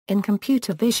In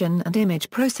computer vision and image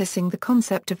processing, the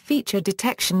concept of feature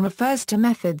detection refers to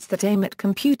methods that aim at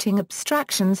computing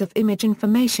abstractions of image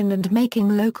information and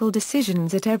making local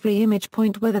decisions at every image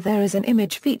point whether there is an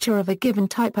image feature of a given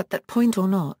type at that point or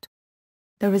not.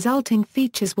 The resulting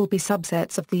features will be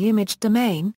subsets of the image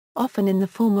domain, often in the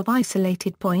form of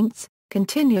isolated points,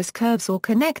 continuous curves or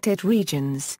connected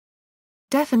regions.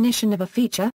 Definition of a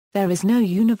feature: there is no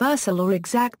universal or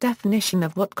exact definition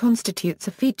of what constitutes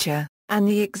a feature, and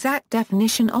the exact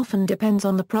definition often depends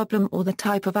on the problem or the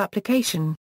type of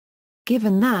application.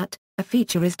 Given that, a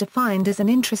feature is defined as an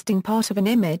interesting part of an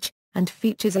image, and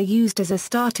features are used as a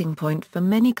starting point for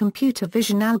many computer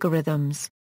vision algorithms.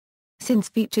 Since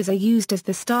features are used as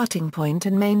the starting point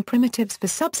and main primitives for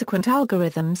subsequent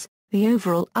algorithms, the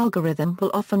overall algorithm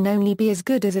will often only be as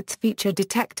good as its feature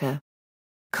detector.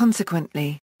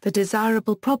 Consequently, the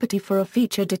desirable property for a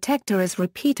feature detector is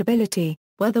repeatability,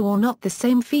 whether or not the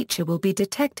same feature will be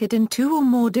detected in two or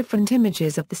more different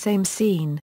images of the same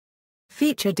scene.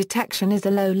 Feature detection is a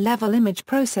low-level image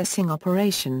processing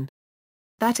operation.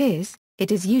 That is,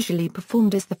 it is usually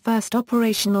performed as the first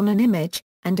operation on an image,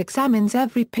 and examines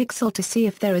every pixel to see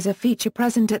if there is a feature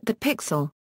present at the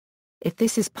pixel. If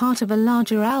this is part of a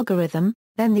larger algorithm,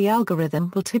 then the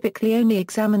algorithm will typically only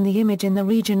examine the image in the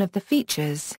region of the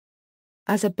features.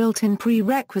 As a built-in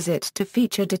prerequisite to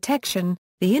feature detection,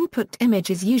 the input image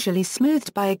is usually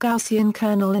smoothed by a Gaussian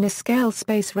kernel in a scale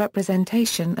space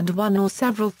representation, and one or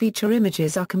several feature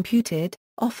images are computed,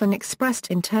 often expressed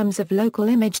in terms of local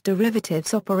image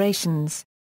derivatives operations.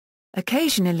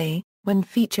 Occasionally, when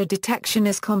feature detection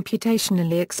is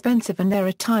computationally expensive and there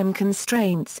are time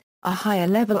constraints, a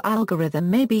higher-level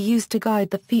algorithm may be used to guide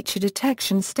the feature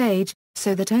detection stage,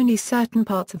 so that only certain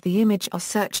parts of the image are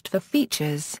searched for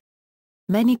features.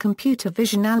 Many computer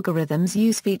vision algorithms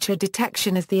use feature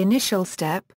detection as the initial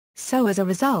step, so as a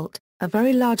result, a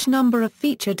very large number of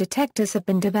feature detectors have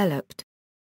been developed.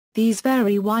 These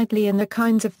vary widely in the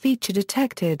kinds of feature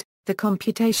detected, the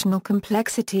computational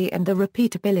complexity and the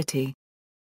repeatability.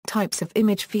 Types of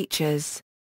image features.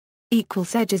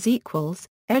 Edges.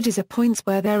 Edges are points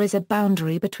where there is a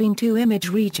boundary between two image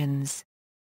regions.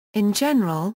 In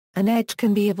general, an edge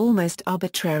can be of almost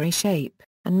arbitrary shape,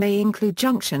 and may include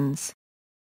junctions.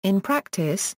 In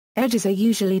practice, edges are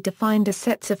usually defined as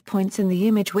sets of points in the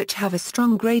image which have a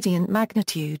strong gradient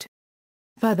magnitude.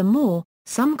 Furthermore,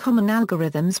 some common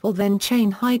algorithms will then chain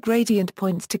high gradient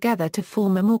points together to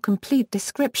form a more complete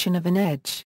description of an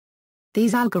edge.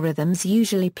 These algorithms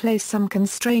usually place some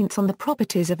constraints on the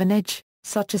properties of an edge,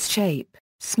 such as shape,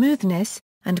 smoothness,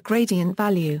 and gradient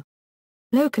value.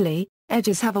 Locally,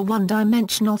 edges have a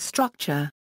one-dimensional structure.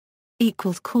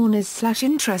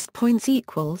 Corners/interest points.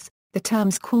 The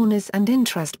terms corners and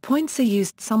interest points are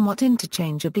used somewhat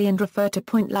interchangeably and refer to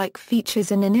point-like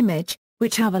features in an image,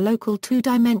 which have a local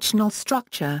two-dimensional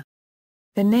structure.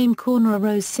 The name corner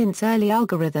arose since early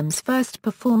algorithms first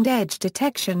performed edge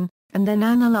detection, and then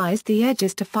analyzed the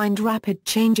edges to find rapid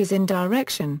changes in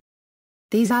direction.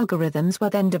 These algorithms were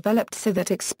then developed so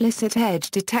that explicit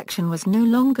edge detection was no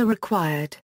longer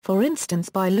required, for instance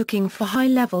by looking for high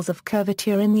levels of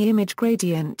curvature in the image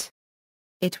gradient.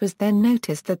 It was then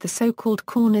noticed that the so-called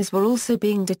corners were also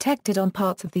being detected on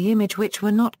parts of the image which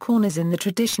were not corners in the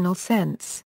traditional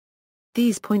sense.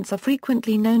 These points are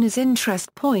frequently known as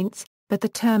interest points, but the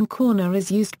term corner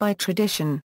is used by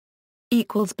tradition.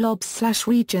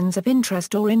 Blobs/regions of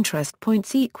interest or interest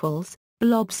points.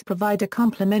 Blobs provide a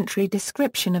complementary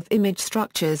description of image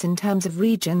structures in terms of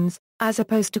regions, as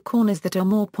opposed to corners that are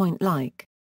more point-like.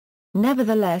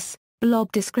 Nevertheless,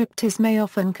 blob descriptors may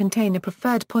often contain a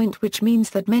preferred point, which means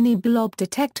that many blob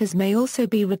detectors may also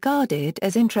be regarded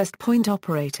as interest point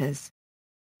operators.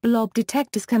 Blob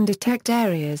detectors can detect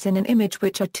areas in an image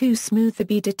which are too smooth to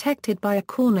be detected by a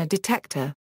corner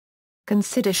detector.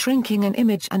 Consider shrinking an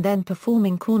image and then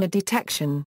performing corner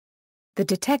detection. The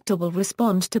detector will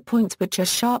respond to points which are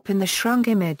sharp in the shrunk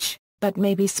image, but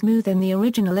may be smooth in the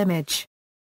original image.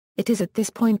 It is at this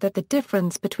point that the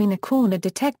difference between a corner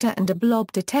detector and a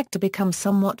blob detector becomes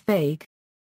somewhat vague.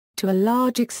 To a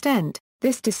large extent,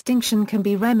 this distinction can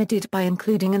be remedied by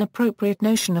including an appropriate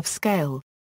notion of scale.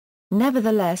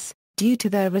 Nevertheless, due to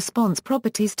their response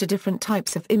properties to different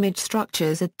types of image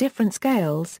structures at different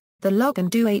scales, the log and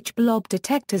do-h blob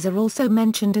detectors are also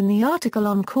mentioned in the article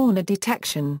on corner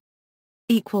detection.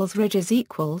 Ridges.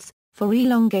 For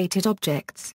elongated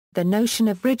objects, the notion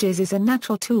of ridges is a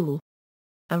natural tool.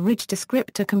 A ridge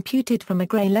descriptor computed from a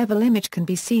gray-level image can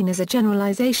be seen as a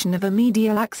generalization of a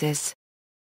medial axis.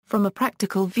 From a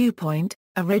practical viewpoint,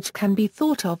 a ridge can be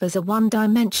thought of as a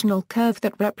one-dimensional curve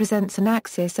that represents an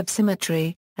axis of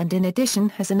symmetry, and in addition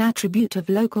has an attribute of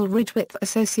local ridge width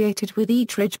associated with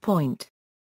each ridge point.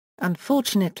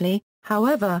 Unfortunately,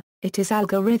 however, it is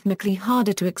algorithmically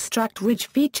harder to extract ridge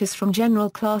features from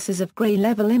general classes of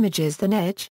gray-level images than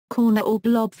edge, corner or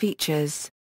blob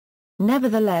features.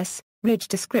 Nevertheless, ridge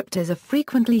descriptors are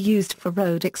frequently used for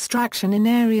road extraction in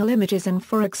aerial images and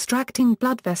for extracting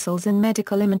blood vessels in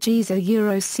medical images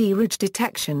 (C ridge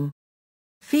detection).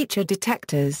 Feature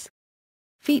detectors.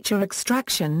 Feature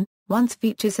extraction. Once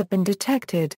features have been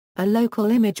detected, a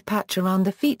local image patch around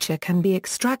the feature can be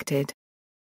extracted.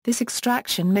 This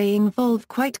extraction may involve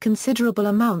quite considerable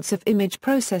amounts of image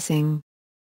processing.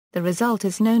 The result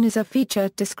is known as a feature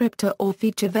descriptor or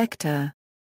feature vector.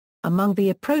 Among the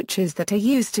approaches that are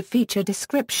used to feature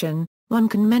description, one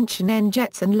can mention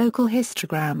NJets and local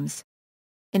histograms.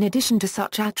 In addition to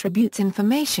such attributes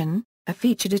information, a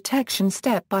feature detection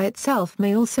step by itself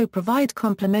may also provide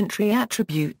complementary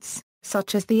attributes,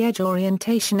 such as the edge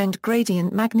orientation and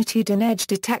gradient magnitude in edge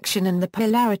detection and the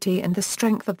polarity and the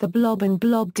strength of the blob in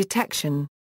blob detection.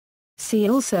 See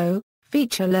also,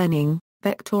 feature learning,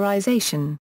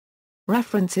 vectorization.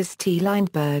 References T.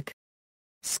 Lindberg.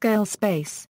 Scale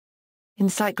space.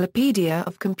 Encyclopedia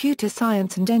of Computer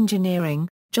Science and Engineering,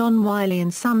 John Wiley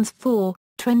 & Sons 4,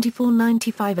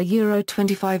 2495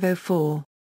 €2504.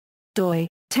 doi,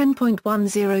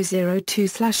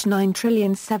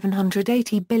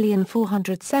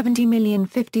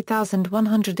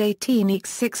 10.1002/9780470,050,118 x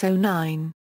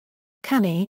 609.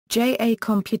 Canny, J. A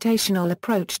Computational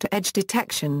Approach to Edge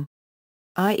Detection.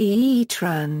 IEEE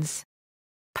Trans.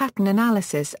 Pattern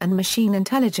Analysis and Machine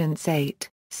Intelligence 8,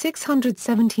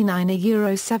 679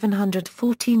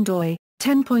 €714 doi,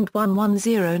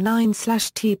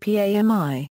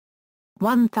 10.1109/TPAMI.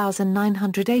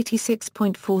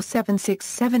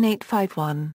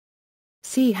 1986.4767851.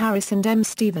 C. Harris and M.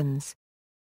 Stevens.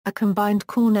 A Combined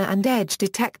Corner and Edge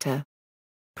Detector.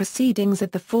 Proceedings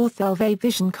of the 4th LV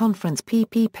Vision Conference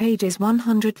pp pages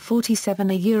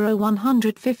 147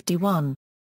 151.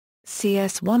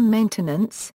 CS1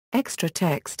 Maintenance, Extra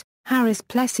Text, Harris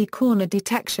Plessy Corner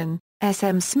Detection, S.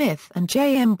 M. Smith and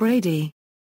J. M. Brady.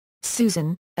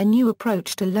 Susan, A New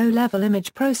Approach to Low-Level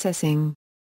Image Processing.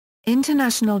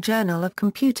 International Journal of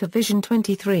Computer Vision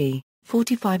 23,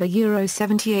 45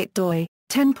 €78 doi,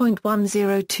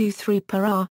 10.1023 per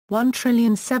hour,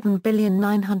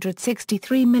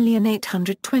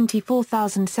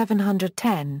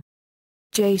 1,763,824,710.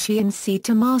 J. Shi and C.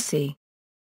 Tomasi.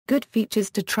 Good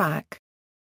Features to Track.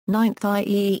 9th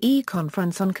IEEE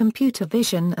Conference on Computer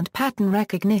Vision and Pattern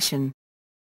Recognition.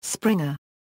 Springer.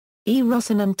 E.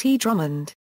 Rossen and T.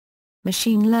 Drummond.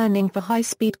 Machine Learning for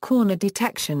High-Speed Corner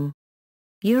Detection.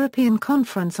 European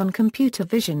Conference on Computer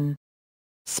Vision.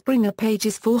 Springer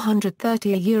pages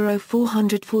 430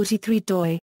 €443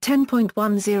 doi,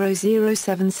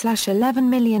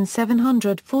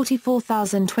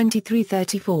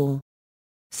 10.1007/11,744,023.34.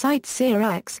 Site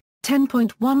CIRAX,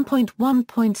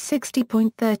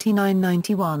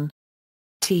 10.1.1.60.3991.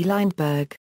 T.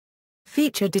 Lindberg.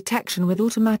 Feature Detection with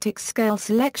Automatic Scale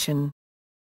Selection.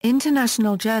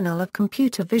 International Journal of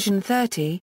Computer Vision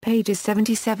 30, pages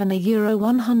 77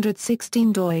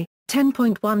 €116 doi,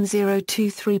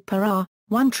 10.1023 per hour,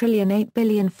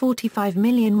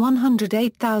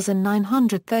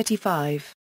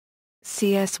 1,008,045,108,935.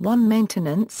 CS1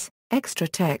 Maintenance, Extra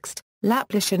Text,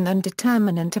 Laplacian and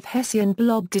Determinant of Hessian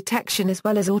Blob Detection as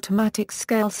well as Automatic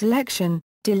Scale Selection,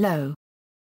 DeLo.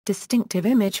 Distinctive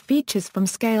Image Features from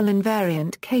Scale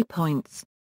Invariant K-Points.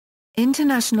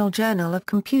 International Journal of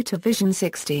Computer Vision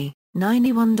 60,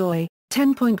 91 doi,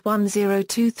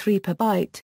 10.1023 per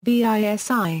byte,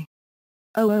 VISI.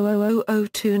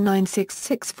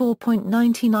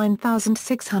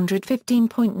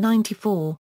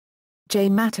 000029664.99615.94. J.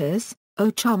 Matters,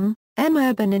 O. Chum, M.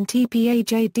 Urban and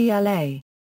TPAJDLA.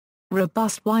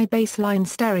 Robust Y-baseline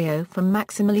stereo from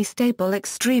maximally stable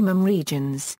extremum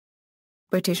regions.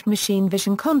 British Machine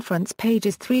Vision Conference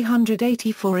pages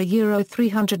 384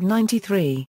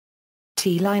 €393.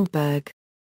 T. Lindberg.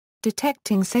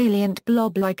 Detecting Salient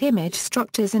Blob-like Image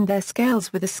Structures and Their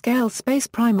Scales with a Scale Space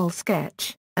Primal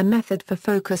Sketch, a Method for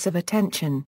Focus of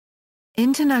Attention.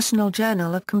 International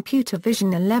Journal of Computer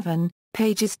Vision 11,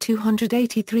 pages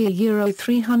 283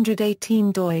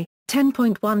 €318 doi,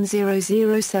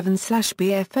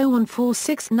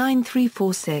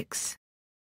 10.1007/BF01469346.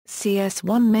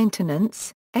 CS1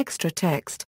 Maintenance, Extra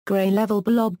Text, Gray-Level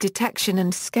Blob Detection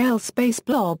and Scale Space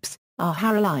Blobs, are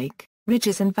Harrow-like,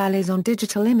 ridges and valleys on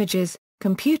digital images,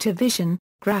 Computer Vision,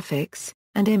 Graphics,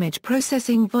 and Image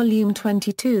Processing Volume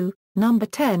 22, Number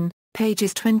 10,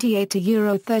 pages 28 to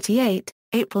 €38,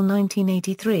 April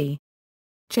 1983.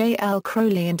 J. L.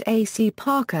 Crowley and A. C.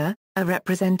 Parker, a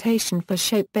representation for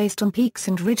shape based on peaks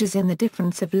and ridges in the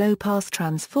difference of low-pass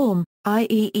transform,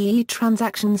 IEEE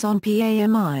transactions on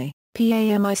PAMI,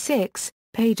 PAMI 6,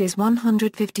 pages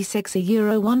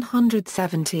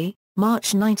 156-170,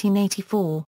 March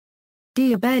 1984.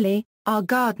 Diabelli, R.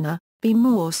 Gardner, B.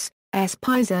 Morse, S.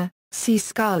 Pizer, C.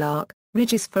 Scarlark,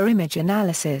 Ridges for Image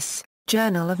Analysis,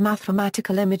 Journal of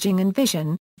Mathematical Imaging and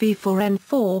Vision,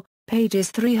 V4N4,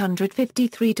 pages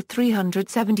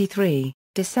 353-373,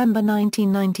 December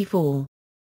 1994.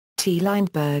 T.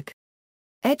 Lindberg.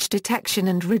 Edge Detection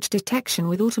and Ridge Detection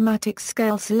with Automatic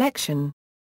Scale Selection.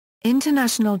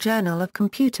 International Journal of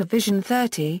Computer Vision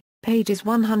 30, pages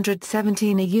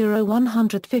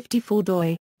 117-154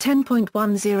 doi,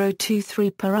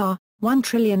 10.1023 per hour,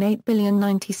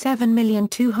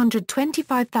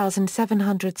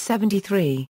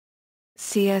 1,08,097,225,773.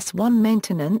 CS1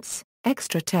 Maintenance,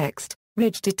 Extra Text,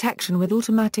 Ridge Detection with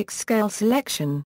Automatic Scale Selection.